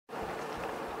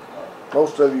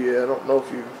Most of you, I don't know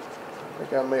if you, I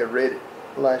think I may have read it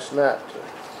last night to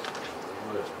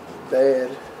Dad.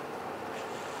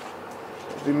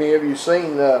 Have many of you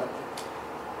seen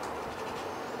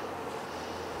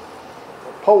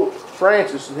Pope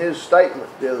Francis and his statement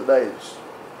the other day? It's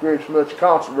created so much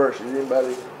controversy. Is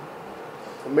anybody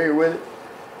familiar with it?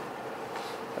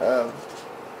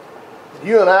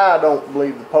 You and I don't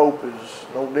believe the Pope is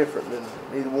no different than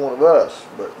either one of us,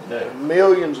 but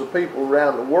millions of people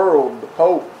around the world, the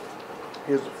Pope,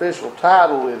 his official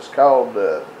title is called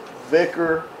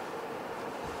Vicar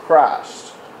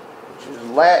Christ, which is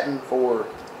Latin for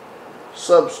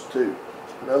substitute.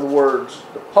 In other words,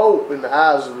 the Pope in the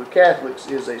eyes of the Catholics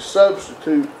is a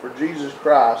substitute for Jesus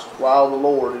Christ while the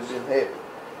Lord is in heaven.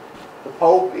 The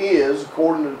Pope is,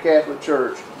 according to the Catholic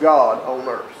Church, God on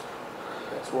earth.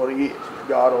 That's what he is,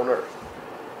 God on earth.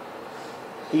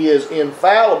 He is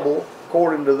infallible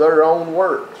according to their own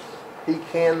words. He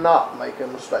cannot make a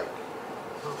mistake.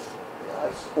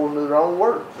 That's according to their own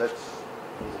words.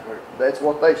 That's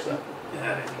what they say.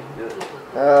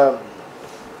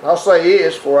 I'll say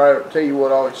this before I tell you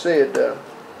what I always said. A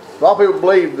lot of people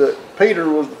believe that Peter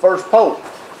was the first pope.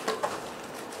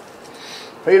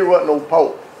 Peter wasn't no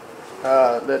pope.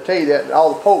 They'll tell you that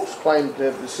all the popes claim to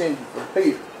have descended from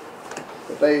Peter.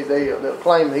 But they'll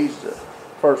claim he's the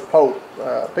first pope.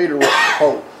 Peter wasn't the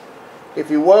pope. If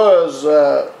he was,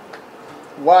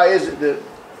 why is it that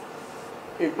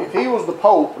if he was the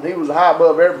pope and he was high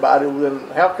above everybody, then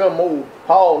how come old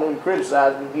Paul and them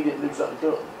criticized him and he didn't do something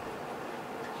to him?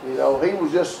 You know, he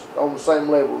was just on the same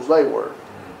level as they were.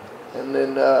 And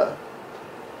then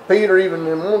Peter, even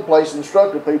in one place,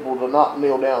 instructed people to not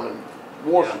kneel down and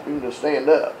worship him, to stand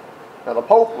up. Now the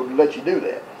Pope would let you do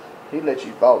that. He'd let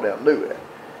you fall down and do that.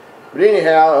 But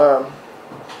anyhow,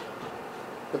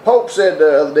 the Pope said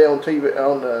the other day on TV,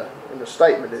 in the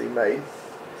statement that he made,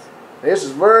 this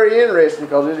is very interesting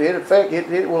because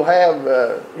it will have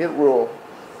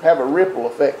a ripple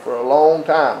effect for a long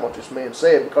time, what this man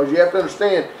said, because you have to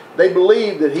understand, they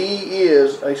believe that he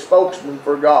is a spokesman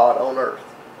for God on earth.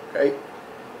 Okay?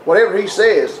 Whatever he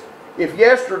says, if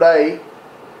yesterday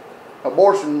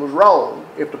abortion was wrong,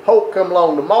 if the Pope come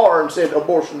along tomorrow and said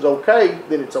abortion's okay,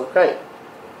 then it's okay.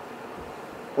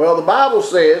 Well, the Bible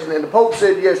says, and the Pope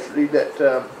said yesterday that,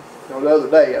 the other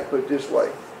day, I put it this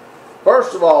way.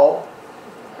 First of all,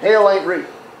 hell ain't real.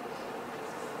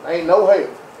 There ain't no hell.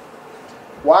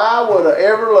 Why would an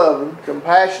ever-loving,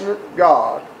 compassionate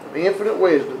God of infinite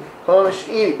wisdom punish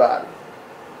anybody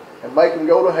and make them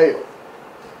go to hell?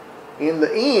 In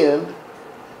the end,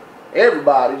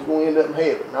 everybody's going to end up in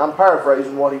heaven. Now, I'm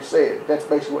paraphrasing what he said. That's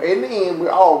basically, in the end, we're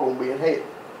all going to be in heaven.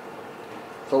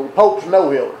 So the Pope's no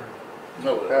healer.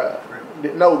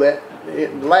 Didn't know that. The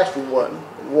last one wasn't.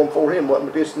 The one before him wasn't,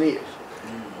 but this one is.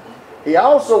 He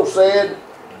also said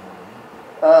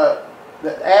that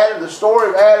the story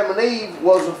of Adam and Eve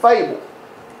was a fable.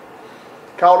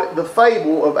 Called it the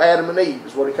fable of Adam and Eve,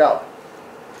 is what he called it.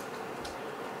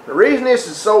 The reason this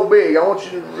is so big, I want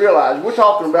you to realize, we're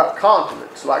talking about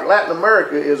continents. Like Latin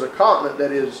America is a continent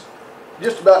that is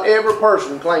just about every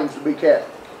person claims to be Catholic.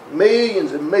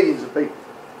 Millions and millions of people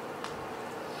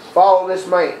follow this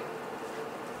man.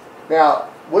 Now,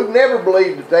 we've never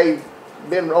believed that they've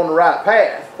been on the right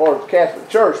path as far as the Catholic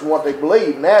Church and what they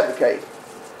believe and advocate.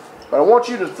 But I want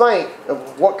you to think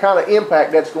of what kind of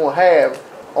impact that's going to have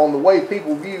on the way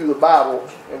people view the Bible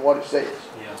and what it says.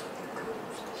 Yeah.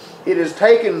 It has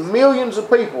taken millions of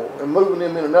people and moving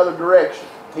them in another direction.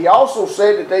 He also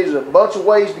said that there's a bunch of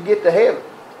ways to get to heaven.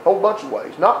 A whole bunch of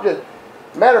ways. Not just,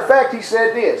 matter of fact, he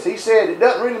said this. He said it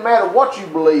doesn't really matter what you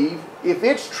believe. If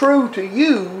it's true to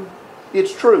you,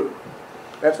 it's true.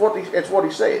 That's what he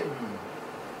said. I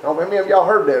don't know how many of y'all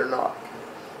heard that or not.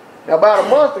 Now, about a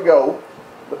month ago,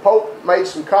 the Pope made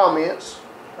some comments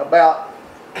about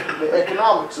the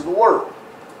economics of the world.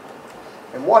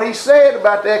 And what he said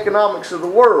about the economics of the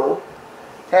world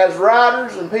has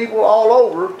writers and people all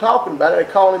over talking about it.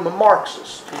 They call him a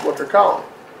Marxist, is what they're calling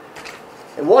him.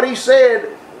 And what he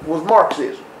said was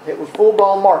Marxism. It was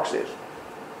full-blown Marxism.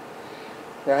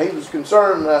 Now, he was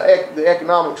concerned the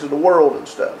economics of the world and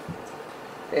stuff.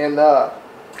 And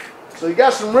so he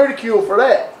got some ridicule for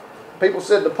that. People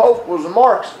said the Pope was a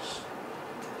Marxist.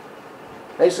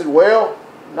 They said, well,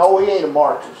 no, he ain't a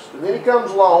Marxist. And then he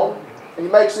comes along and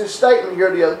he makes this statement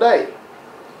here the other day.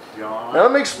 Now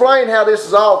let me explain how this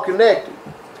is all connected.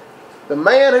 The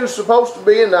man who's supposed to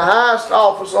be in the highest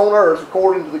office on earth,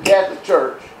 according to the Catholic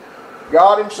Church,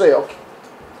 God himself,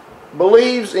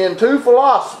 believes in two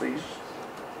philosophies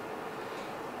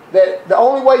that the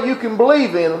only way you can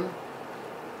believe in them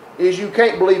is you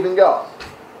can't believe in God.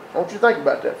 I want you to think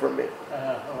about that for a minute.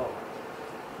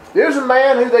 There's a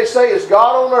man who they say is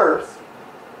God on earth.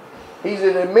 He's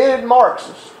an admitted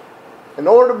Marxist. In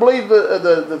order to believe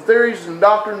the theories and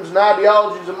doctrines and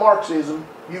ideologies of Marxism,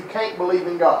 you can't believe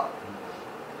in God.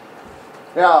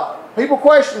 Now, people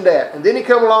questioned that, and then he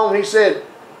come along and he said,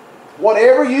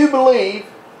 whatever you believe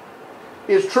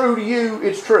is true to you,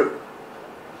 it's true.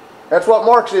 That's what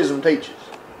Marxism teaches.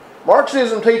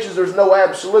 Marxism teaches there's no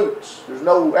absolutes. There's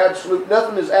no absolute,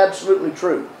 nothing is absolutely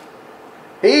true.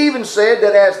 He even said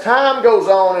that as time goes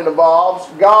on and evolves,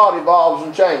 God evolves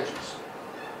and changes.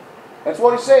 That's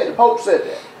what he said. The Pope said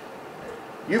that.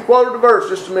 You quoted the verse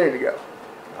just a minute ago.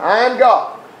 I am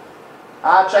God.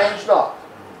 I change not.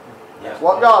 That's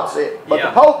what God said. But the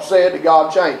Pope said that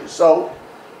God changes. So,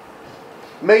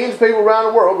 millions of people around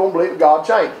the world are going to believe that God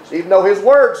changes. Even though His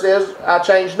Word says, I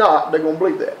change not, they're going to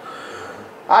believe that.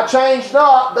 I change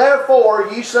not, therefore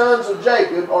ye sons of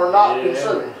Jacob are not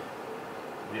consumed.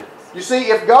 You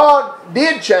see, if God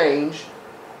did change,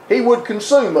 He would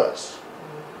consume us.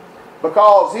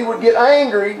 Because He would get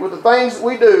angry with the things that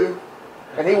we do,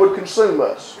 and He would consume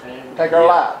us, take our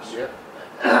lives.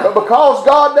 But because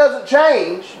God doesn't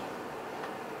change,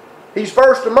 He's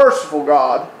first a merciful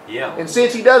God. And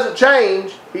since He doesn't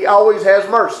change, He always has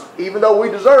mercy. Even though we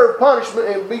deserve punishment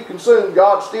and be consumed,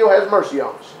 God still has mercy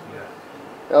on us.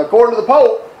 Now, according to the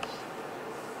Pope,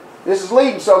 this is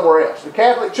leading somewhere else. The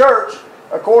Catholic Church,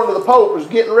 according to the Pope, is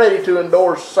getting ready to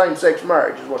endorse same-sex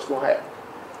marriage is what's going to happen.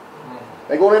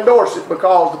 They're going to endorse it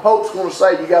because the Pope's going to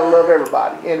say you got to love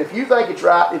everybody. And if you think it's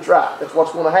right, it's right. That's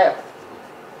what's going to happen.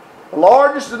 The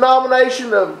largest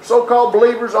denomination of so-called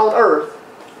believers on earth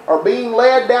are being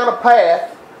led down a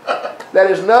path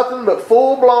that is nothing but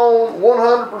full-blown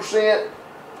 100%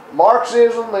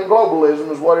 Marxism and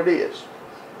globalism is what it is.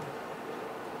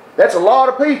 That's a lot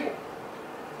of people.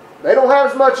 They don't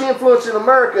have as much influence in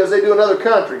America as they do in other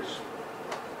countries.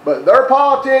 But their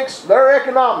politics, their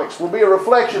economics will be a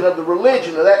reflection of the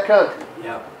religion of that country.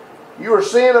 You are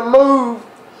seeing a move,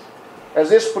 as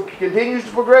this continues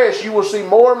to progress, you will see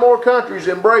more and more countries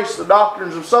embrace the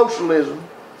doctrines of socialism.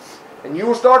 And you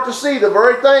will start to see the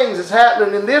very things that's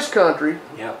happening in this country,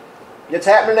 that's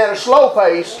happening at a slow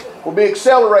pace, will be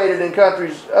accelerated in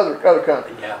countries, other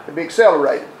countries. It'll be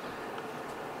accelerated.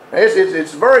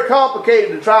 It's very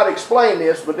complicated to try to explain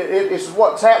this, but this is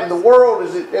what's happening. The world,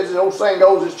 as the old saying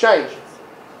goes, is changing.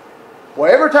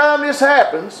 Well, every time this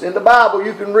happens, in the Bible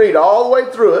you can read all the way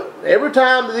through it, every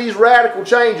time that these radical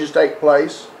changes take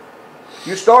place,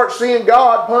 you start seeing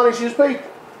God punish His people.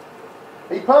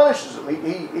 He punishes them.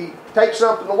 He takes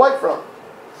something away from them.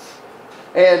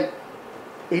 And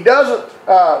He doesn't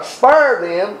spare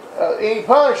them any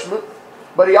punishment,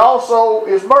 but He also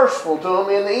is merciful to them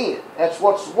in the end. That's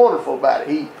what's wonderful about it.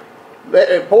 He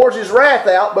pours His wrath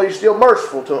out, but He's still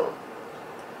merciful to them.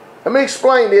 Let me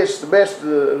explain this the best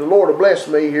the Lord will bless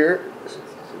me here,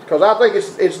 because I think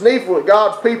it's needful that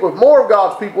God's people, if more of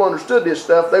God's people understood this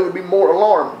stuff, they would be more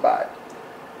alarmed by it.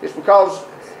 It's because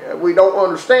we don't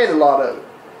understand a lot of it.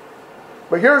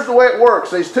 But here's the way it works.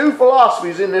 There's two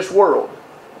philosophies in this world.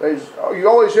 You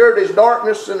always hear there's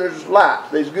darkness and there's light.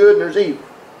 There's good and there's evil.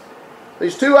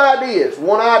 There's two ideas.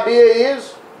 One idea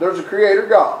is there's a creator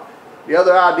God. The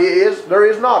other idea is there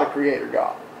is not a creator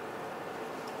God.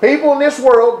 People in this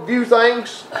world view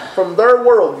things from their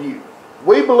worldview.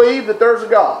 We believe that there's a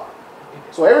God.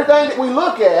 So everything that we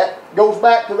look at goes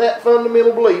back to that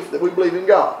fundamental belief that we believe in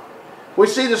God. We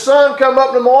see the sun come up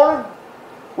in the morning,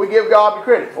 we give God the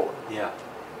credit for it.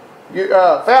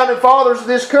 Founding fathers of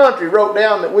this country wrote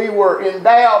down that we were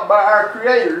endowed by our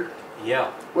Creator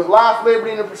with life,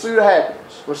 liberty, and the pursuit of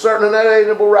happiness. With certain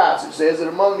unalienable rights, it says that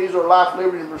among these are life,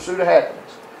 liberty, and the pursuit of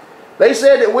happiness. They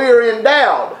said that we are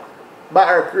endowed by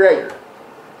our Creator.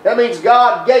 That means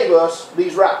God gave us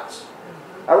these rights.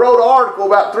 I wrote an article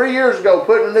about 3 years ago,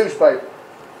 put in the newspaper.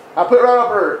 I put right up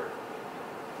there,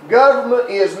 government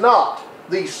is not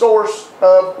the source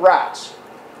of rights.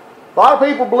 A lot of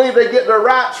people believe they get their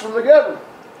rights from the government.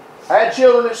 I had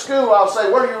children at school, I'll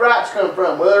say, where do your rights come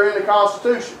from? Well, they're in the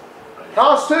Constitution. The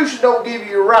Constitution don't give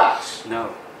you your rights.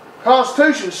 No. The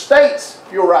Constitution states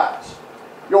your rights.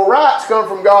 Your rights come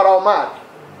from God Almighty.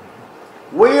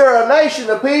 We are a nation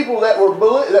of people that were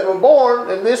born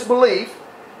in this belief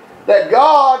that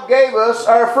God gave us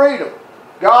our freedom.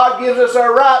 God gives us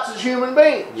our rights as human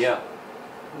beings.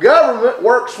 Government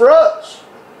works for us.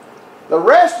 The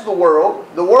rest of the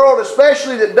world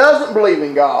especially that doesn't believe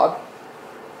in God,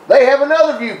 they have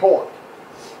another viewpoint.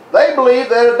 They believe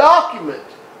that a document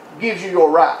gives you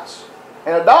your rights.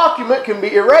 And a document can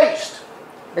be erased.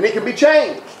 And it can be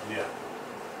changed.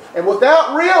 And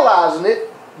without realizing it,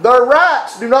 their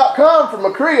rights do not come from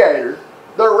a creator.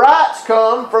 Their rights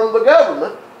come from the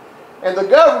government. and the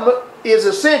government is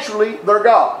essentially their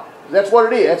God. That's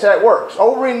what it is. That's how it works.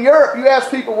 Over in Europe, you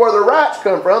ask people where their rights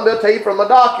come from, they'll tell you from a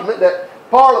document that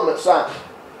Parliament signed.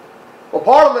 Well,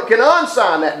 Parliament can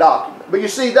unsign that document. But you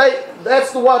see,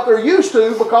 that's what they're used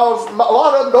to, because a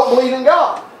lot of them don't believe in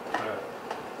God.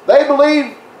 They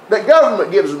believe that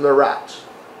government gives them their rights.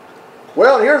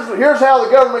 Well, here's how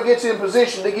the government gets in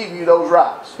position to give you those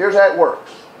rights. Here's how it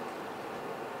works.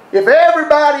 If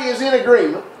everybody is in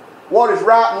agreement what is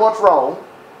right and what's wrong,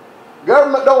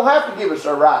 government don't have to give us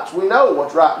our rights. We know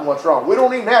what's right and what's wrong. We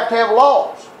don't even have to have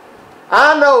laws.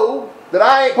 I know that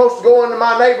I ain't supposed to go into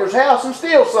my neighbor's house and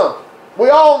steal something. We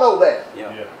all know that.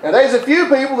 Yeah. And there's a few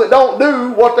people that don't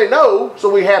do what they know, so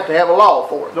we have to have a law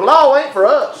for it. The law ain't for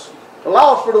us. The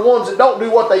law is for the ones that don't do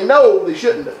what they know they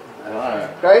shouldn't do.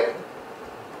 Okay?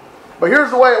 But here's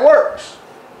the way it works.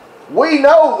 We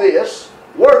know this.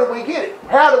 Where do we get it?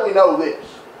 How do we know this?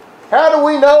 How do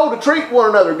we know to treat one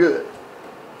another good?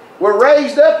 We're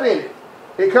raised up in it.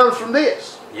 It comes from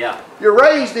this. Yeah. You're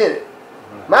raised in it.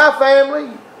 My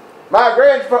family, my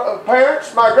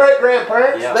grandparents, my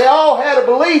great-grandparents, they all had a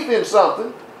belief in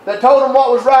something that told them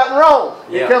what was right and wrong.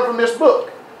 It come from this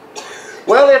book.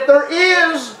 Well, if there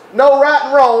is no right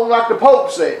and wrong, like the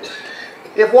Pope said,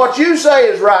 if what you say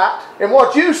is right, and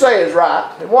what you say is right,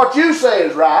 and what you say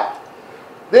is right,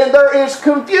 then there is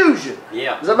confusion.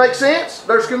 Yeah. Does that make sense?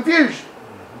 There's confusion.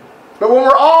 But when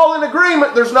we're all in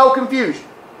agreement, there's no confusion.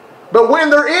 But when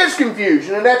there is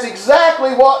confusion, and that's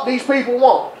exactly what these people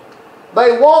want.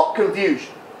 They want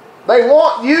confusion. They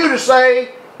want you to say,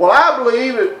 well, I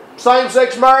believe that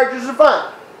same-sex marriages are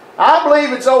fine. I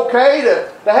believe it's okay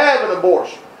to have an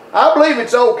abortion. I believe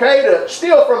it's okay to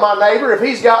steal from my neighbor if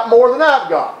he's got more than I've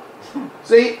got.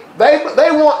 See,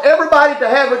 they want everybody to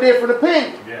have a different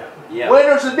opinion. Yeah. When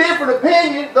there's a different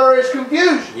opinion, there is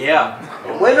confusion. Yeah.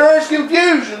 And when there is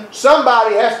confusion,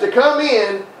 somebody has to come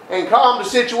in and calm the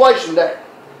situation down.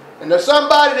 And the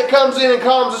somebody that comes in and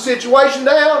calms the situation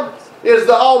down is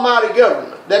the almighty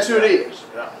government. That's who it is.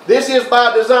 This is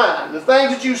by design. The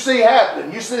things that you see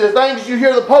happening, you see the things that you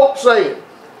hear the Pope saying.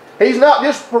 He's not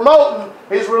just promoting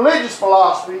his religious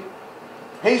philosophy.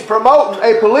 He's promoting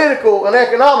a political and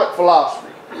economic philosophy.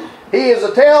 He is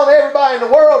telling everybody in the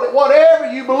world that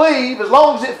whatever you believe, as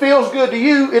long as it feels good to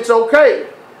you, it's okay.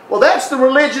 Well, that's the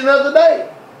religion of the day.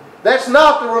 That's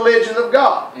not the religion of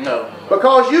God. No.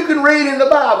 Because you can read in the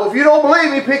Bible. If you don't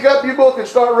believe me, pick up your book and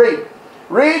start reading.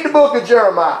 Read the book of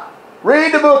Jeremiah.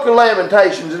 Read the book of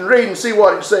Lamentations and read and see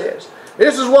what it says.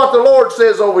 This is what the Lord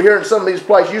says over here in some of these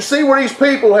places. You see where these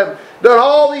people have done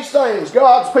all these things,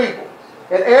 God's people.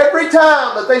 And every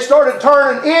time that they started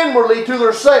turning inwardly to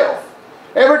their self,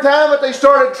 every time that they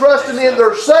started trusting in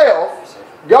their self,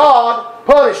 God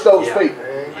punished those people.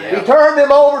 He turned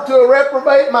them over to a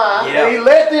reprobate mind, and He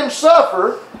let them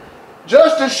suffer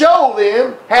just to show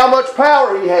them how much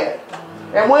power He had.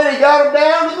 And when He got them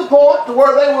down to the point to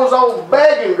where they was on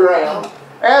begging ground,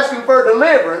 asking for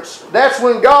deliverance, that's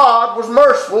when God was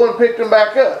merciful and picked them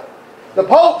back up. The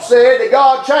Pope said that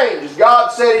God changes.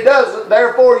 God said He doesn't.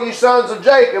 Therefore, you sons of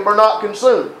Jacob are not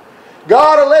consumed.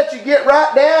 God will let you get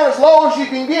right down as low as you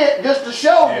can get just to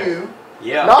show you,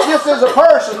 not just as a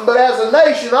person, but as a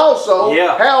nation also,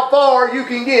 how far you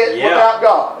can get without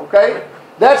God. Okay?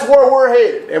 That's where we're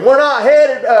headed. And we're not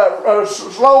headed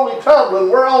slowly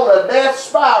tumbling. We're on a death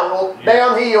spiral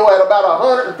downhill at about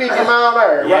 150 miles an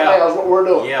hour right now is what we're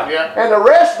doing. And the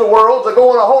rest of the world's are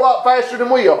going a whole lot faster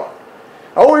than we are.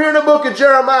 Over here in the book of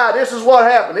Jeremiah, this is what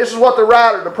happened. This is what the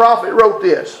writer, the prophet, wrote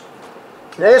this.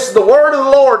 This, the word of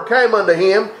the Lord came unto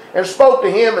him and spoke to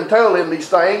him and told him these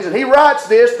things. And he writes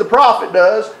this, the prophet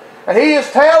does, and he is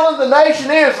telling the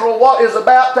nation Israel what is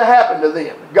about to happen to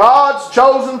them. God's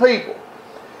chosen people.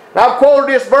 Now, I've quoted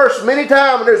this verse many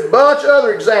times, and there's a bunch of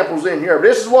other examples in here. But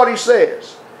this is what he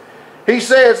says. He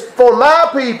says, for my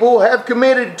people have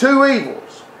committed two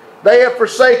evils. They have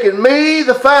forsaken me,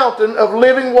 the fountain of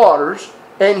living waters,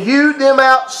 and hewed them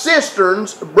out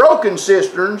cisterns, broken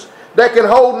cisterns, that can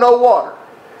hold no water.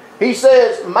 He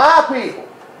says, my people,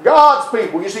 God's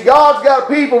people. You see, God's got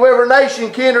a people of every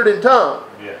nation, kindred, and tongue.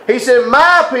 He said,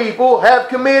 my people have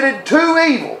committed two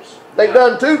evils. They've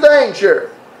done two things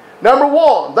here. Number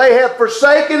one, they have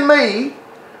forsaken me,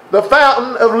 the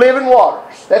fountain of living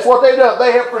waters. That's what they've done.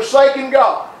 They have forsaken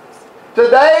God.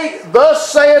 Today,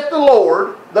 thus saith the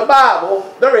Lord, the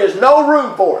Bible, there is no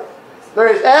room for it. There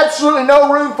is absolutely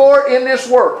no room for it in this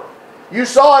world. You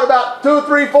saw it about 2,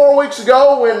 3, 4 weeks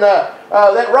ago when that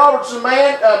Robertson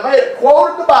man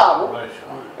quoted the Bible,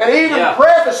 and he even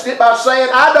prefaced it by saying,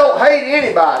 I don't hate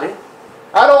anybody.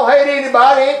 I don't hate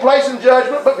anybody, ain't placing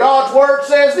judgment, but God's Word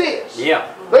says this.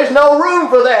 There's no room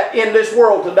for that in this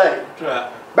world today.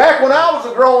 Right. Back when I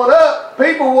was growing up,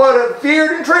 people would have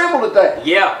feared and trembled at that.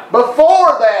 Yeah.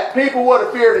 Before that, people would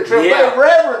have feared and trembled. Yeah. They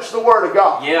reverenced the Word of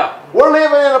God. Yeah. We're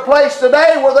living in a place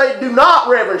today where they do not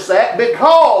reverence that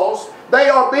because they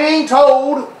are being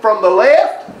told from the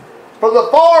left, from the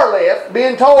far left,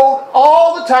 being told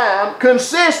all the time,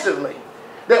 consistently,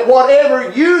 that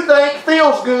whatever you think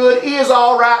feels good is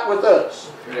all right with us.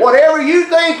 Yeah. Whatever you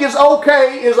think is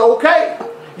okay is okay.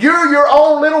 You're your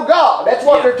own little God. That's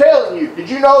what they're telling you. Did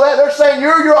you know that? They're saying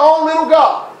you're your own little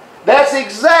God. That's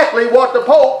exactly what the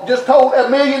Pope just told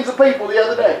millions of people the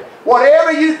other day.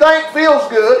 Whatever you think feels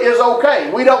good is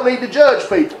okay. We don't need to judge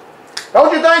people.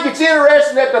 Don't you think it's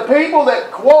interesting that the people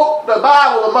that quote the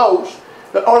Bible the most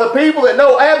are the people that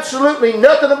know absolutely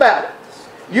nothing about it?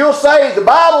 You'll say, the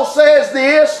Bible says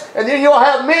this, and then you'll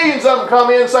have millions of them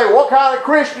come in and say, what kind of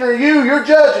Christian are you? You're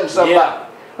judging somebody. Yeah.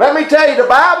 Let me tell you, the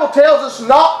Bible tells us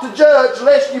not to judge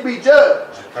lest you be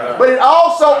judged. But it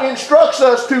also instructs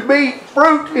us to be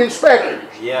fruit inspectors.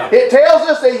 Yeah. It tells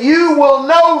us that you will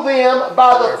know them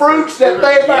by the fruits that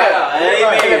they bear.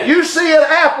 Yeah. And if you see an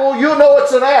apple, you'll know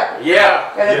it's an apple.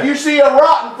 Yeah. And if you see a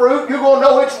rotten fruit, you're going to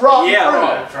know it's rotten fruit.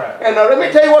 That's right. And let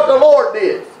me tell you what the Lord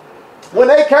did. When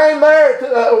they came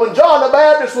there, when John the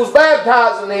Baptist was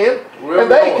baptizing them, and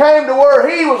they came to where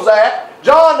he was at,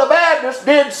 John the Baptist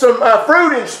did some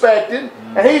fruit inspecting,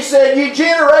 and he said, ye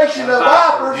generation of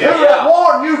vipers, who have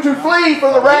warned you to flee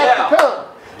from the wrath to come.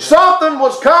 Something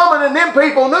was coming, and them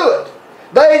people knew it.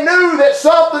 They knew that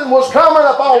something was coming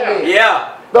upon them.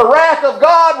 Yeah. The wrath of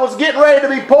God was getting ready to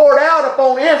be poured out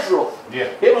upon Israel. Yeah.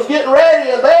 It was getting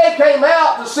ready, and they came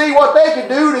out to see what they could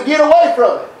do to get away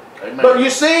from it. Amen. But you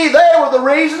see, they were the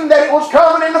reason that it was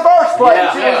coming in the first place.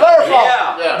 It was their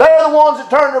fault. They're the ones that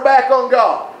turned their back on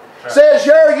God. Right. Says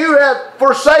here, you have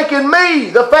forsaken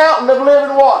me, the fountain of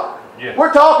living water. Yeah.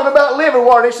 We're talking about living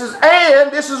water. He says,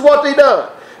 and this is what they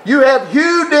done. You have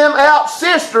hewed them out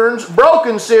cisterns,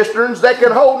 broken cisterns that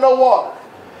can hold no water.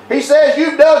 He says,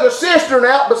 you dug a cistern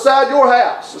out beside your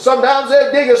house. Sometimes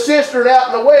they'll dig a cistern out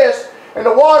in the west, and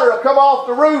the water will come off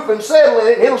the roof and settle in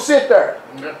it, and it'll sit there.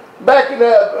 Yeah. Back in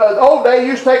the old day,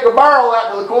 you used to take a barrel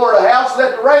out to the corner of the house,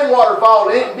 let the rainwater fall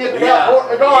in it, and dip it out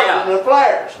in the garden and the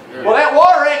flares. Yeah. Well, that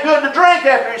water ain't good to drink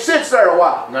after it sits there a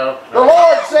while. No. The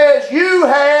Lord says, you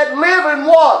had living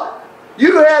water.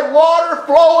 You had water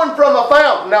flowing from a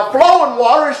fountain. Now, flowing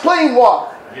water is clean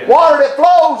water. Yeah. Water that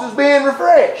flows is being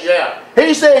refreshed. Yeah.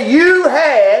 He said, you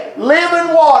had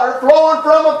living water flowing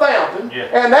from a fountain,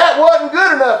 and that wasn't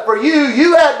good enough for you.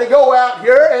 You had to go out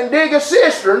here and dig a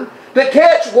cistern to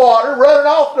catch water running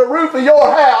off the roof of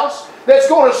your house that's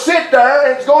going to sit there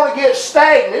and it's going to get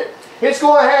stagnant. It's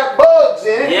going to have bugs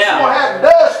in it. It's going to have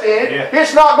dust in it.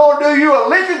 It's not going to do you a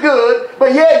lick of good,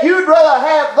 but yet you'd rather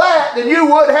have that than you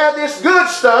would have this good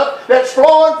stuff that's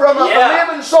flowing from a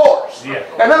living source.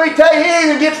 And let me tell you, it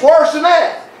even gets worse than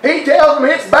that. He tells them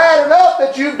it's bad enough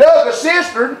that you dug a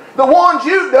cistern. The ones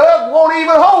you dug won't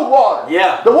even hold water.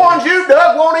 The ones you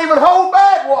dug won't even hold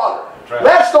bad water.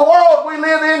 That's the world we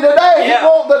live in today.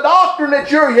 The doctrine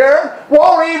that you're hearing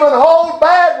won't even hold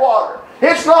bad water.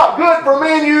 It's not good for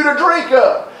me and you to drink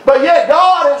of. But yet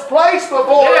God has placed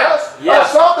before us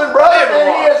something, brother, that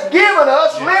He has given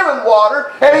us living water.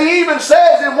 And He even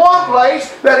says in one place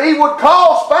that He would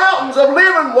cause fountains of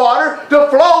living water to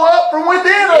flow up from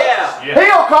within us.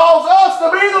 He'll cause us to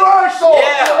be the very source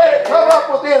and let it come up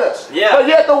within us. But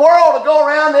yet the world will go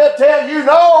around and they'll tell you,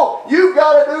 no, you've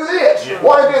got to do this.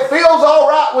 Well, if it feels all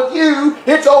right with you,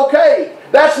 it's okay.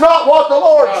 That's not what the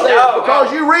Lord says,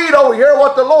 because you read over here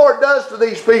what the Lord does to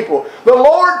these people. The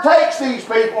Lord takes these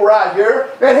people right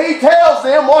here and He tells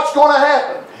them what's going to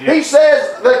happen. He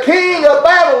says the king of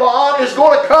Babylon is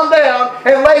going to come down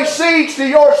and lay siege to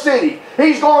your city.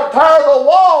 He's going to tear the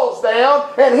walls down,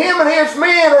 and him and his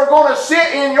men are going to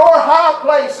sit in your high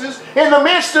places in the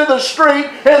midst of the street,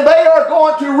 and they are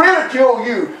going to ridicule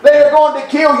you. They are going to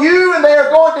kill you, and they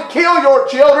are going to kill your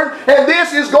children, and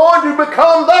this is going to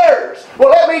become theirs.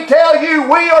 Well, let me tell you,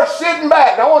 we are sitting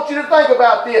back. Now, I want you to think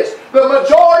about this. The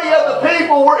majority of the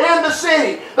people were in the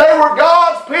city. They were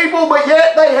God's people, but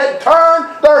yet they had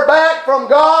turned their back from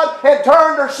God and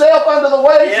turned themselves unto the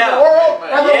ways of the world.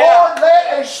 And the Lord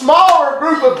let a smaller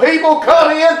group of people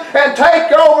come in and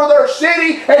take over their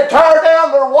city and tear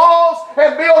down their walls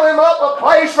and build them up a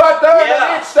place right there in the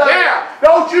midst of it.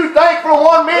 Don't you think for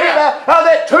 1 minute how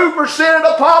that 2% of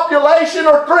the population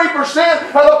or 3%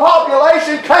 of the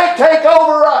population can't take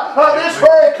over this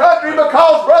very country,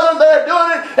 because, brother, they're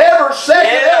doing it every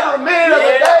second, every minute of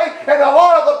the day. And a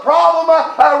lot of the problem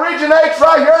originates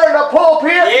right here in the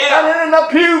pulpit and in the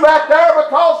pew back there,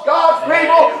 because God's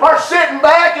people are sitting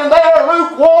back and they are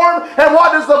lukewarm. And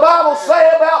what does the Bible say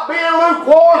about being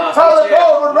lukewarm? The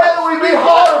Lord would rather we be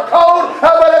hot or cold.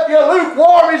 But if you're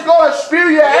lukewarm, He's going to spew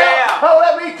you out.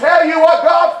 Let me tell you what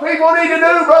God's people need to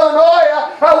do, Brother Noy.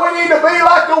 We need to be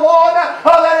like the one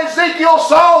that Ezekiel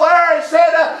saw there. He said,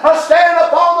 stand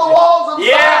upon the walls of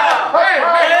Zion.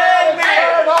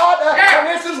 And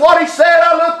this is what he said.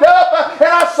 I looked up and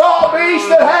I saw a beast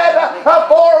that had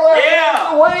four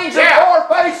wings and four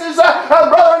faces.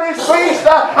 Brother, in his beast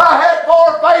had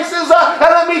four faces.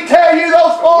 And let me tell you,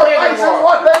 those four faces,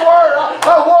 what they were.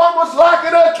 One was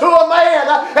likened unto a man,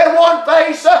 and one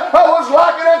face was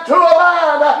likened unto a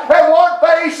lion, and one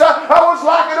face was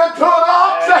likened unto an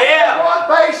ox, and one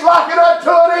face likened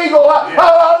unto an eagle.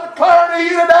 I'm declaring to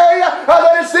you today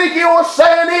that Ezekiel was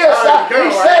saying this. He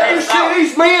said, you see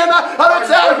these men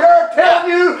that's out here telling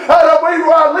you that we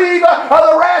will leave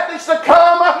the wrath that's to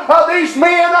come. These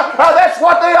men, that's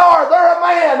what they are. They're a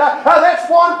man. That's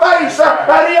one face.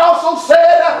 And he also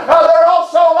said they're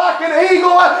also like an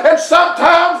eagle. And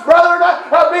sometimes, brother,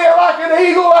 being like an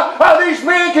eagle, these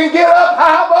men can get up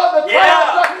high above the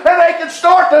clouds and they can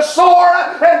start to soar.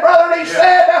 And brother, he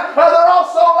said they're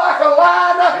also like a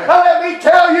lion. Let me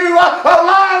tell you, a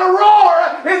lion roar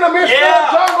in the midst of the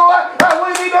jungle. We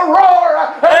need to roar.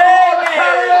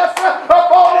 Carry us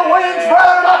up on the wings,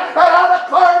 brother. And I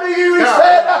declare to you, he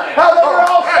said, they're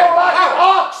also like an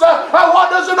ox. What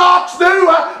does an ox do?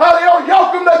 They'll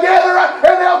yoke them together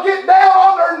and they'll get down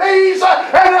on their knees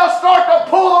and they'll start to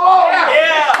pull them on.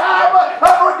 It's time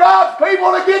for God's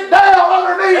people to get down on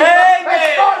their knees and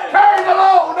start carrying the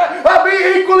load.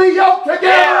 Be equally yoked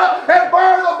together and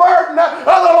bear the burden.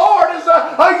 The Lord is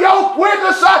yoked with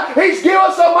us. He's given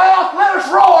us a mouth. Let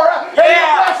us roar. And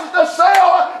He'll bless us to sail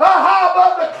high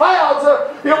above the clouds.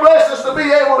 He'll bless us to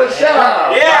be able to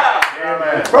shout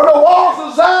from the walls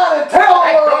of Zion and tell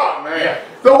the world.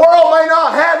 The world may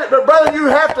not have it, but brother, you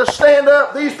have to stand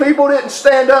up. These people didn't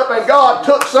stand up and God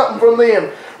took something from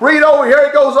them. Read over here.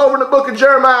 It goes over in the book of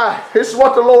Jeremiah. This is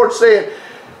what the Lord said.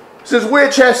 It says,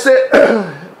 which has said,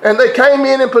 and they came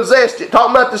in and possessed it.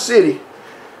 Talking about the city.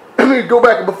 Let me go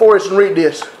back before this and read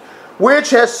this.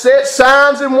 Which has set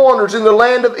signs and wonders in the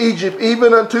land of Egypt,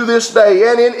 even unto this day,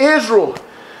 and in Israel,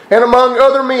 and among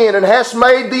other men, and hast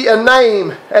made thee a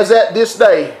name as at this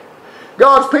day.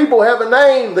 God's people have a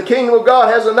name. The kingdom of God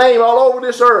has a name all over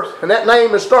this earth. And that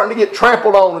name is starting to get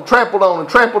trampled on and trampled on and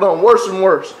trampled on, worse and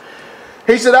worse.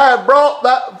 He said, I have brought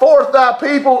forth thy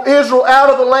people Israel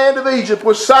out of the land of Egypt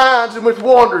with signs and with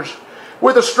wonders,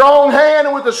 with a strong hand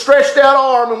and with a stretched out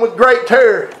arm and with great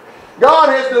terror. God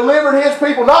has delivered His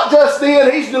people, not just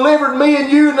then, He's delivered me and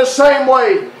you in the same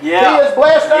way. He has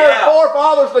blessed our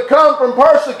forefathers to come from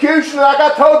persecution, like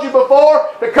I told you before,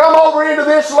 to come over into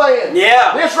this land.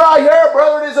 This right here,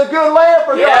 brother, is a good land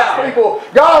for God's people.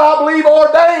 God, I believe,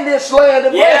 ordained this land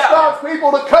and blessed God's people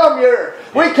to come here.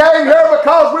 We came here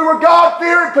because we were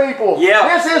God-fearing people.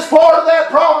 This is part of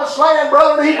that promised land,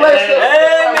 brother, and He blessed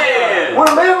us.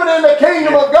 We're living in the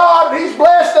kingdom of God, and He's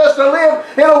blessed us to live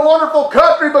in a wonderful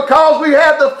country because we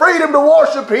have the freedom to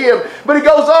worship Him. But he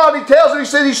goes on, he tells it, he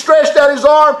said he stretched out his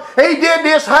arm. He did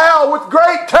this how? With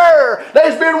great terror.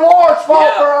 There's been wars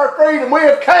fought for our freedom. We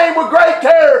have came with great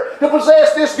terror to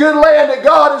possess this good land that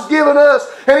God has given us.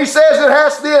 And he says it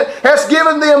has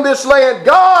given them this land.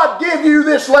 God give you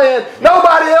this land.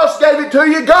 Nobody else gave it to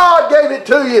you. God gave it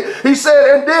to you. He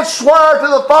said, and did swear to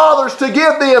the fathers to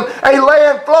give them a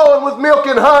land flowing with milk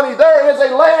and honey. There is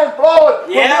a land flowing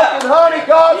with milk and honey.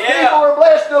 God's people are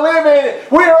blessed to live in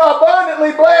it. We are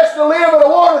abundantly blessed to live in a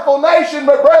wonderful nation,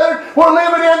 but brethren, we're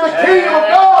living in the kingdom of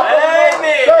God.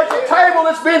 There's a table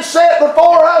that's been set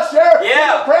before us here in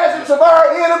the presence of our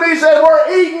enemies, and we're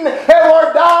eating and we're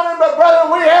dining, but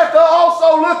brethren, we have to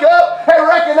also look up and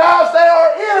recognize there are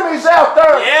enemies out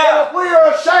there. And if we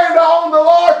are ashamed to own the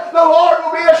Lord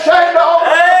will be ashamed to own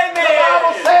us. The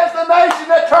Bible says the nation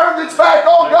that turns its back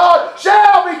on God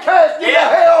shall be cast into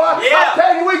hell. I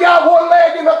tell you, we got one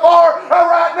leg in the fire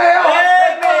right now.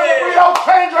 If we don't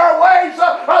change our ways, the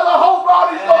whole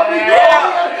body's going to be drawn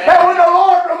in. And when the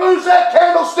Lord removes that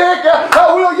candlestick,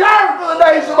 we'll yearn for the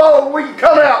days of old. We can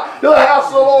come out to the house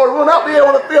of the Lord. We'll not be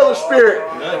able to feel the Spirit.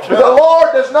 If the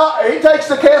Lord does not, He takes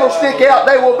the candlestick out,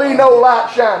 there will be no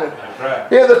light shining.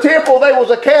 In the temple, there was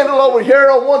a candle over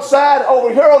here on one side,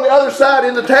 over here on the other side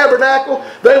in the tabernacle,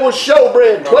 there was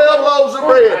showbread, 12 loaves of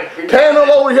bread.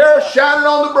 Candle over here shining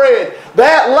on the bread.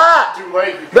 That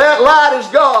light is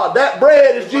God. That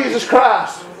bread is Jesus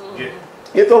Christ.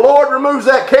 If the Lord removes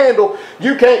that candle,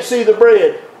 you can't see the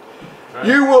bread.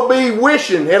 You will be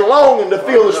wishing and longing to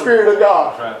feel the Spirit of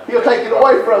God. He'll take it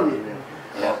away from you.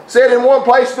 Said in one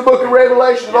place in the book of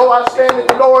Revelation, "Lo, I stand at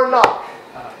the door and knock."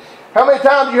 How many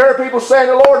times do you hear people saying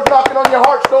the Lord's knocking on your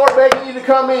heart's door begging you to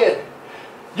come in?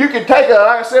 You can take a,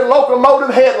 like I said,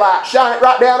 locomotive headlight, shine it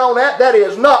right down on that. That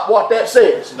is not what that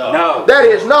says. No. That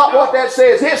is not what that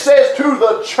says. It says to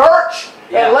the church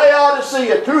and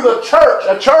Laodicea, to the church.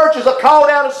 A church is a called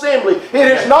out assembly.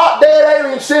 It is not dead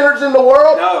alien sinners in the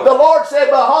world. No. The Lord said,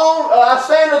 "Behold, I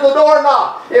stand at the door and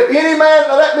knock. If any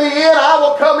man let me in, I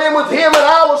will come in with him, and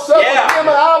I will sup with him,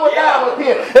 and I will dine with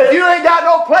him." If you ain't got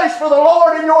no place for the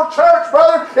Lord in your church,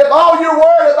 brother, if all you're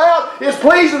worried about is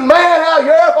pleasing man out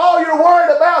here, if all you're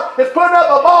worried about is putting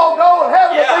up a ball goal and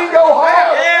having a bingo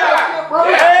hall,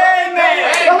 Amen.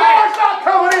 the Lord's not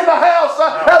coming in the house.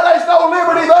 There's no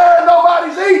liberty there, and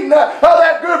nobody's eating that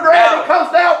good bread that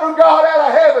comes down from God out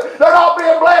of heaven. They're not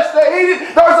being blessed to eat it.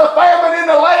 There's a famine in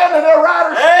the land, and their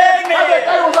writers said that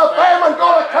there was a famine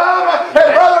going to come, and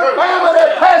brother, famine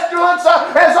and pestilence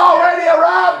has already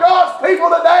arrived. God's people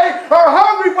today are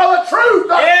hungry for the truth.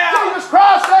 Jesus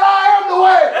Christ said, "I am the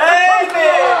way, the truth, and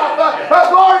the life."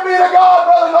 Glory be to God,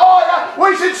 brother Lloyd.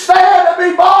 We should stand and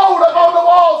be bold upon the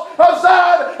walls of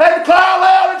Zion and cry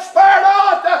loud and spare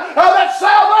not that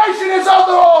salvation is of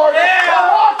the Lord.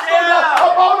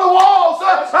 Upon the walls.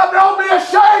 Don't be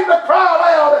ashamed to cry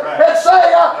loud and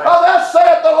say, "Thus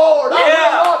saith the Lord." I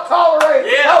will not tolerate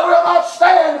it. I will not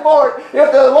stand for it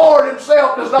if the Lord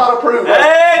himself does not approve of it.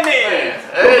 Amen.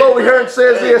 Look over here and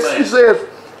says this. He says,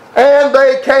 "And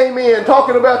they came in,"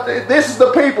 talking about this is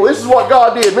the people. This is what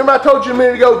God did. Remember I told you a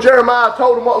minute ago, Jeremiah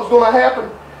told them what was going to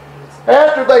happen?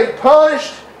 After they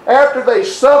punished, after they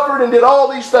suffered and did all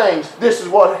these things, this is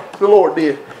what the Lord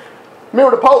did.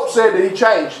 Remember the Pope said that he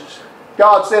changes.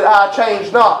 God said, "I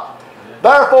change not.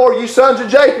 Therefore, ye sons of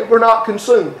Jacob were not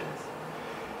consumed."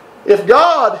 If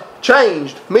God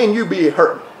changed, me and you be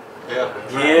hurting.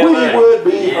 We would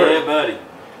be hurting. Buddy.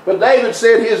 But David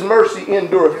said his mercy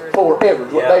endureth forever.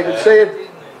 What David said.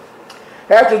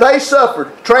 After they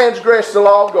suffered, transgressed the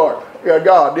law of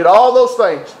God, did all those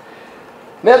things.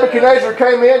 Nebuchadnezzar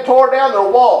came in, tore down their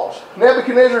walls.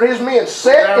 Nebuchadnezzar and his men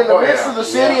sat in the midst of the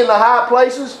city in the high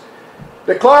places,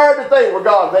 declared that they were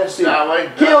God of that city,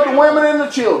 killed the women and the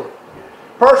children,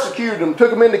 persecuted them,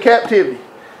 took them into captivity.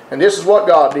 And this is what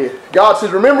God did. God says,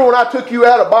 "Remember when I took you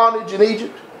out of bondage in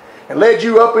Egypt and led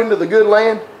you up into the good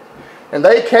land? And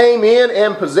they came in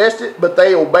and possessed it, but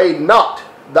they obeyed not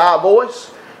thy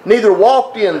voice, neither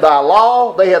walked in thy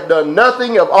law. They have done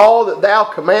nothing of all that thou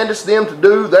commandest them to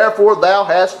do. Therefore thou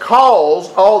hast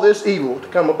caused all this evil to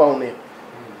come upon them."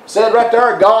 Said right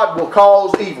there, God will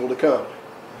cause evil to come.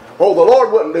 Oh, the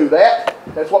Lord wouldn't do that.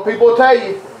 That's what people will tell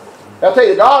you. I'll tell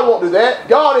you, God won't do that.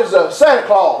 God is a Santa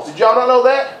Claus. Did y'all not know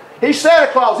that? He's Santa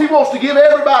Claus. He wants to give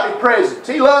everybody presents.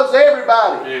 He loves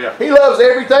everybody. He loves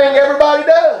everything everybody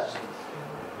does.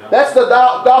 That's the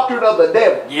doctrine of the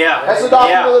devil. That's the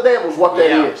doctrine of the devil is what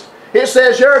that is. It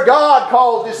says here, God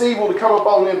caused this evil to come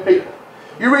upon them people.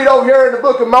 You read over here in the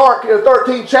book of Mark, the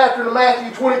 13th chapter, and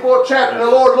Matthew 24th chapter, and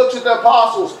the Lord looks at the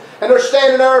apostles, and they're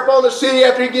standing there upon the city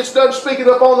after he gets done speaking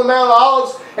up on the Mount of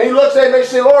Olives, and he looks at them and they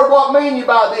say, "Lord, what mean you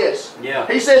by this?"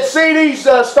 He said, "See these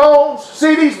stones?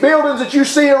 See these buildings that you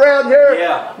see around here?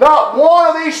 Not one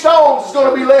of these stones is going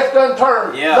to be left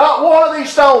unturned. Not one of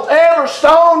these stones. Every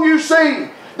stone you see.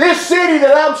 This city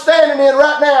that I'm standing in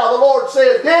right now," the Lord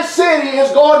says, "this city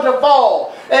is going to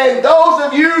fall. And those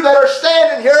of you that are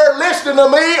standing here listening to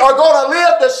me are going to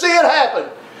live to see it happen."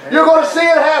 You're going to see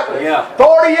it happen.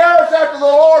 40 years after the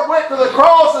Lord went to the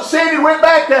cross, the city went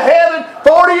back to heaven.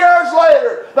 40 years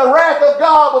later, the wrath of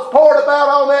God was poured about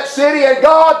on that city, and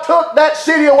God took that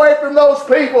city away from those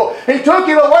people. He took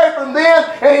it away from them,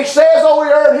 and he says over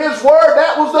here in his word,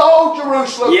 that was the old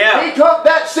Jerusalem. He took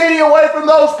that city away from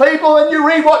those people, and you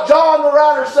read what John the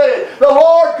writer said. The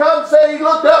Lord come said he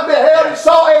looked up and beheld and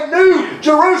saw a new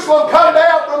Jerusalem come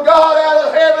down from God out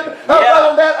of heaven.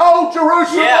 That old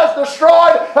Jerusalem was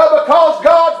destroyed because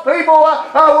God's people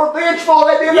were vengeful.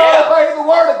 They did not obey the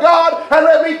word of God. And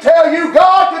let me tell you,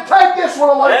 God can take this one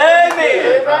away.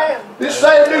 Amen. This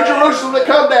same New Jerusalem that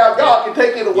come down, God can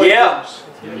take it away from us.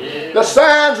 The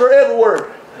signs are everywhere.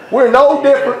 We're no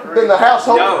different than the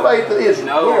household of faith of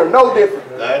Israel. We are no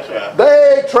different. That's right.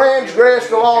 They transgressed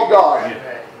the law of God.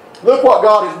 Look what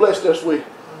God has blessed us with.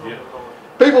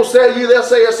 People say they'll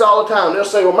say this all the time. They'll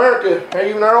say, well, America, and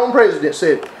even our own president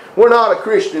said, we're not a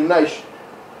Christian nation.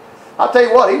 I'll tell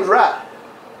you what, he was right.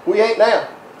 We ain't now.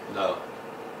 No.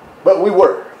 But we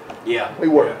were. We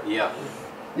were.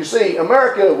 You see,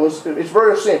 America it's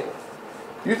very simple.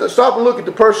 You stop and look at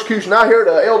the persecution. I heard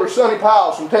Elder Sonny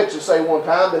Piles from Texas say one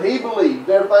time that he believed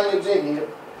everything that was in him.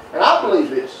 And I believe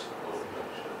this.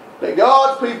 that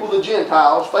God's people, the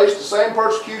Gentiles, faced the same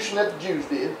persecution that the Jews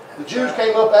did. The Jews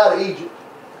came up out of Egypt,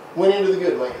 went into the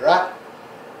good land, right?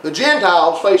 The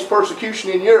Gentiles faced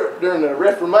persecution in Europe during the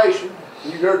Reformation.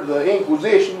 You heard the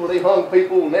Inquisition where they hung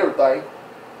people and everything.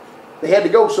 They had to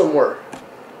go somewhere.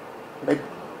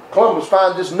 Columbus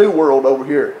finds this new world over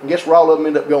here. And guess where all of them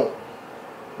end up going?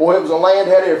 Boy, it was a land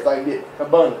that had everything, didn't it?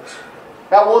 Abundance.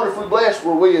 How wonderfully blessed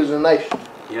were we as a nation.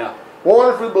 Yeah.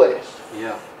 Wonderfully blessed.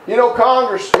 Yeah. You know,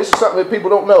 Congress, this is something that people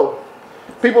don't know.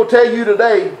 People tell you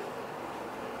today,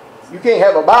 you can't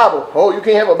have a Bible. Oh, you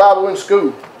can't have a Bible in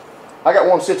school. I got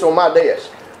one that sits on my desk.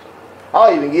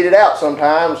 I'll even get it out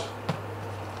sometimes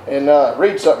and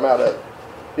read something out of it.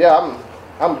 Yeah,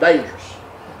 I'm dangerous.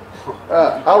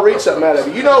 I'll read something out of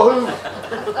it. You know who?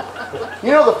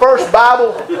 You know the first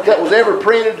Bible that was ever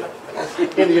printed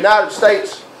in the United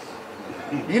States?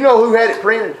 You know who had it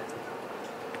printed?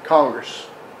 Congress.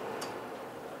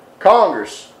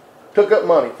 Congress took up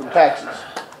money from taxes.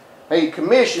 They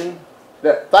commissioned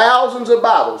that thousands of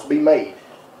Bibles be made.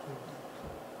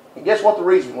 And guess what the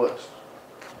reason was?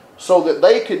 So that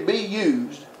they could be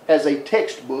used as a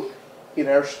textbook in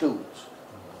our schools.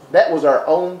 That was our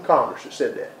own Congress that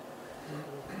said that.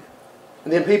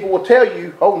 And then people will tell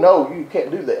you, oh no, you can't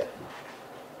do that.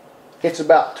 It's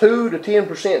about 2 to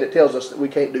 10% that tells us that we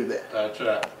can't do that. That's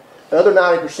right. The other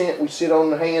 90% we sit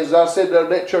on the hands. As I said the other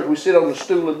day at church, we sit on the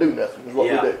stool and do nothing is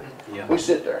what we do. Yeah. We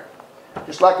sit there.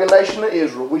 Just like the nation of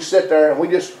Israel, we sit there and we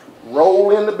just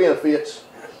roll in the benefits.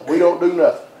 We don't do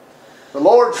nothing. The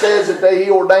Lord says that He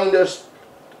ordained us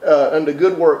unto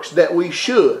good works that we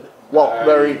should walk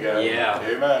therein. Yeah.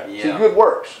 Amen. Yeah. See, good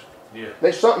works. Yeah.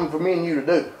 There's something for me and you to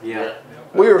do. Yeah.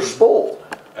 We are spoiled.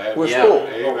 We're spoiled.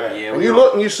 Amen. Yeah, When you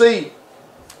look and you see,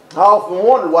 I often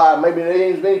wonder why maybe there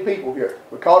ain't as many people here.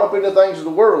 We're caught up in the things of the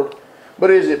world. But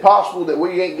is it possible that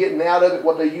we ain't getting out of it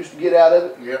what they used to get out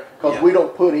of it? Yep. Because we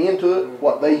don't put into it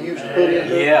what they used to put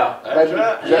into it? Yeah. That's Maybe,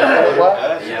 right. is that why?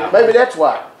 That's Yeah. right. Maybe that's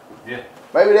why. Yeah.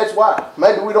 Maybe that's why.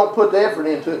 Maybe we don't put the effort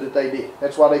into it that they did.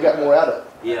 That's why they got more out of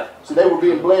it. Yeah. So they were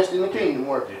being blessed in the kingdom,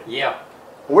 weren't they? Yeah.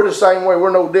 We're the same way.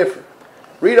 We're no different.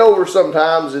 Read over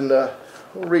sometimes, and I'll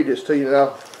read this to you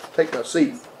now. Take my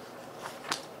seat.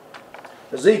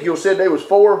 Ezekiel said there was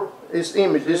 4. This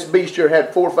image, this beast here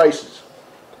had 4 faces.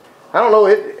 I don't know.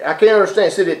 I can't understand.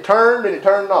 It said it turned and it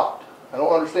turned not. I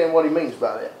don't understand what he means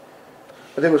by that.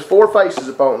 But there was 4 faces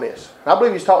upon this. I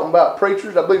believe he's talking about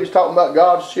preachers. I believe he's talking about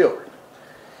God's children.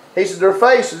 He said their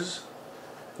faces,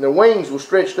 and their wings were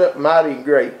stretched up mighty and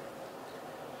great.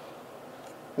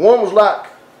 One was like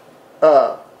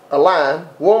a lion,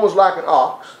 one was like an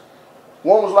ox,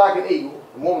 one was like an eagle,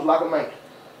 and one was like a man.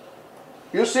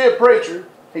 You'll see a preacher,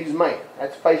 he's a man.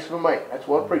 That's the face of a man. That's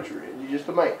what a preacher is. He's just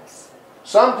a man.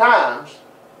 Sometimes,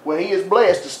 when he is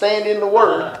blessed to stand in the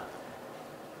Word,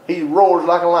 he roars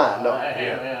like a lion, don't he?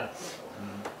 Yeah.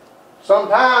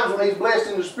 Sometimes, when he's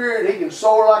blessed in the Spirit, he can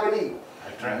soar like an eagle.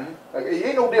 That's right. It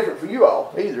ain't no different for you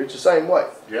all either. It's the same way.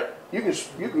 Yep. You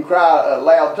can cry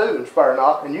loud too and spare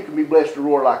not, and you can be blessed to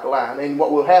roar like a lion. And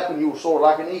what will happen? You will soar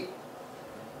like an eagle.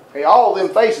 Okay, all of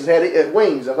them faces had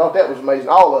wings. I thought that was amazing.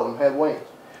 All of them had wings.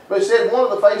 But it said one of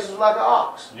the faces was like an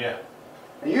ox. Yeah.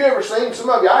 And you ever seen, some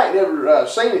of you, I ain't never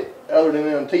seen it other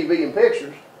than on TV and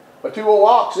pictures, but 2 old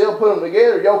ox, they'll put them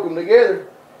together, yoke them together.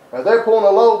 Now if they're pulling a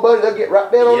load, buddy, they'll get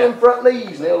right down on them front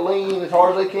knees and they'll lean as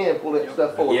hard as they can, pull that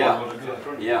stuff forward. Yeah.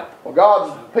 Yeah. Well,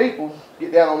 God's people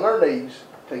get down on their knees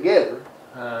together.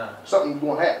 Something's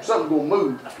going to happen. Something's going to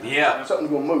move. Yeah.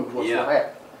 Something's going to move is what's going to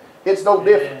happen. It's no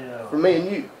different for me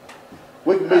and you.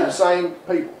 We can be the same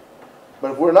people.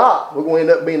 But if we're not, we're going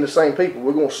to end up being the same people.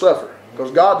 We're going to suffer.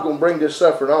 Because God's going to bring this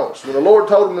suffering on us. When the Lord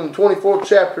told him in the 24th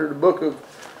chapter of the book of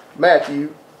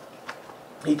Matthew,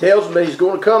 He tells them that He's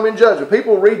going to come in judgment.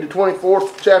 People read the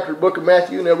 24th chapter of the book of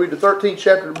Matthew and they'll read the 13th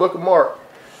chapter of the book of Mark.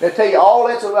 They'll tell you all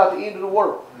that's about the end of the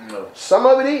world. No. Some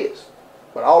of it is,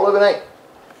 but all of it ain't.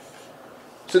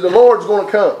 So the Lord's going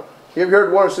to come. You ever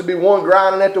heard the word, there'll be one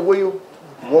grinding at the wheel,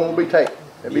 one will be taken.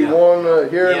 There'll be one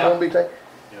here and one will be taken.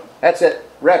 Yep. That's that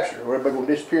rapture, where everybody's going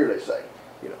to disappear, they say.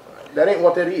 You know, that ain't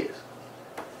what that is.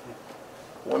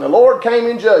 When the Lord came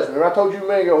in judgment, and I told you a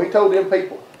minute ago, He told them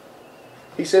people,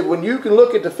 He said, when you can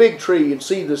look at the fig tree and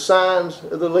see the signs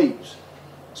of the leaves.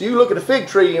 So you look at the fig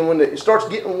tree and when it starts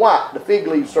getting white, the fig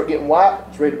leaves start getting white,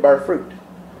 it's ready to bear fruit.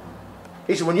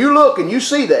 He said, when you look and you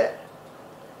see that,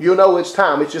 you'll know it's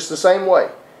time. It's just the same way.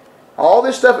 All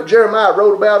this stuff that Jeremiah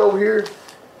wrote about over here,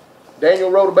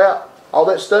 Daniel wrote about, all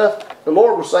that stuff, the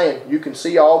Lord was saying, you can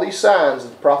see all these signs that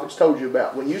the prophets told you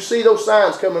about. When you see those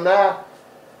signs coming nigh,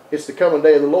 it's the coming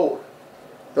day of the Lord.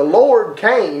 The Lord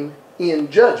came in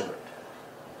judgment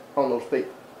on those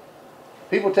people.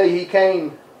 People tell you he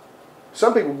came.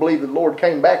 Some people believe the Lord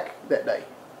came back that day.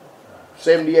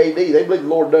 70 AD. They believe the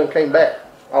Lord done came back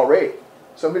already.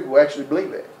 Some people actually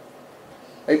believe that.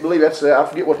 They believe that's, I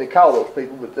forget what they call those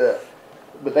people, but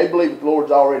they believe that the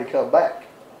Lord's already come back.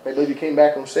 They believe he came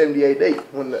back on 70 AD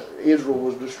when Israel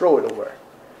was destroyed over there.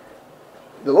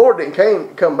 The Lord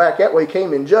didn't come back that way. He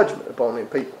came in judgment upon them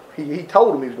people. He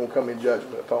told them he was going to come in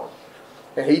judgment upon them.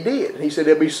 And he did. He said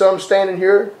there'll be some standing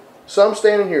here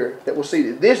that will see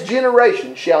that this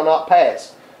generation shall not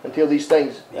pass until these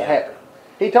things happen.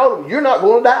 He told them, you're not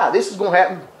going to die. This is going to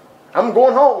happen. I'm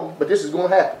going home, but this is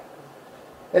going to happen.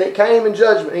 And it came in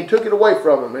judgment. And he took it away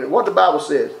from them. And what the Bible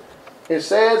says, it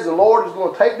says the Lord is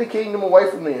going to take the kingdom away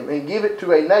from them and give it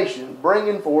to a nation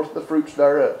bringing forth the fruits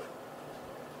thereof.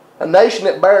 A nation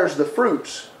that bears the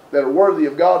fruits that are worthy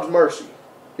of God's mercy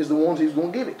is the ones he's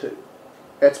going to give it to.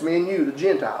 That's me and you, the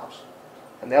Gentiles.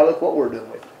 And now look what we're doing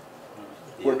with it.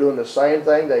 Yeah. We're doing the same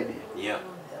thing they did. Yeah.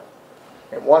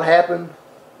 And what happened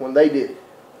when they did it?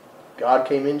 God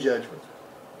came in judgment.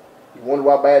 You wonder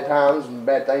why bad times and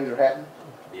bad things are happening?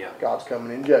 Yeah. God's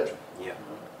coming in judgment. Yeah.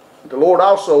 The Lord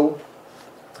also,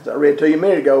 as I read to you a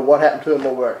minute ago, what happened to him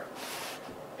over there?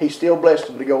 He still blessed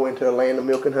him to go into a land of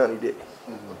milk and honey, didn't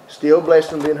he? Mm-hmm. Still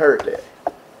blessed him to inherit that.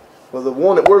 Well, the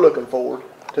one that we're looking forward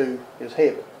to is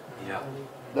heaven. Yeah.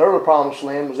 The early promised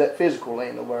land was that physical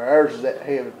land over there. Ours is that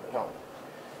heaven home.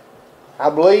 I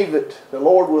believe that the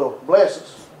Lord will bless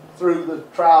us through the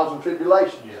trials and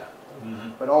tribulations. Yeah.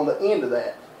 Mm-hmm. But on the end of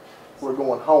that, we're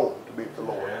going home to be with the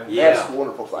Lord. Yeah. That's the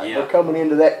wonderful thing. Yeah. We're coming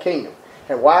into that kingdom.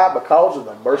 And why? Because of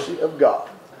the mercy of God.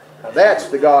 Now that's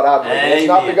the God I believe. Amen. It's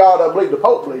not the God I believe the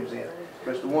Pope believes in.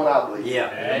 But it's the one I believe in.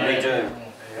 Yeah. Me too.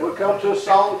 We'll come to a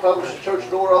song, publish the church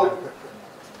door open.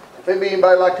 If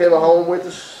anybody like to have a home with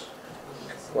us,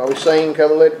 while we sing,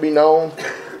 come and let it be known.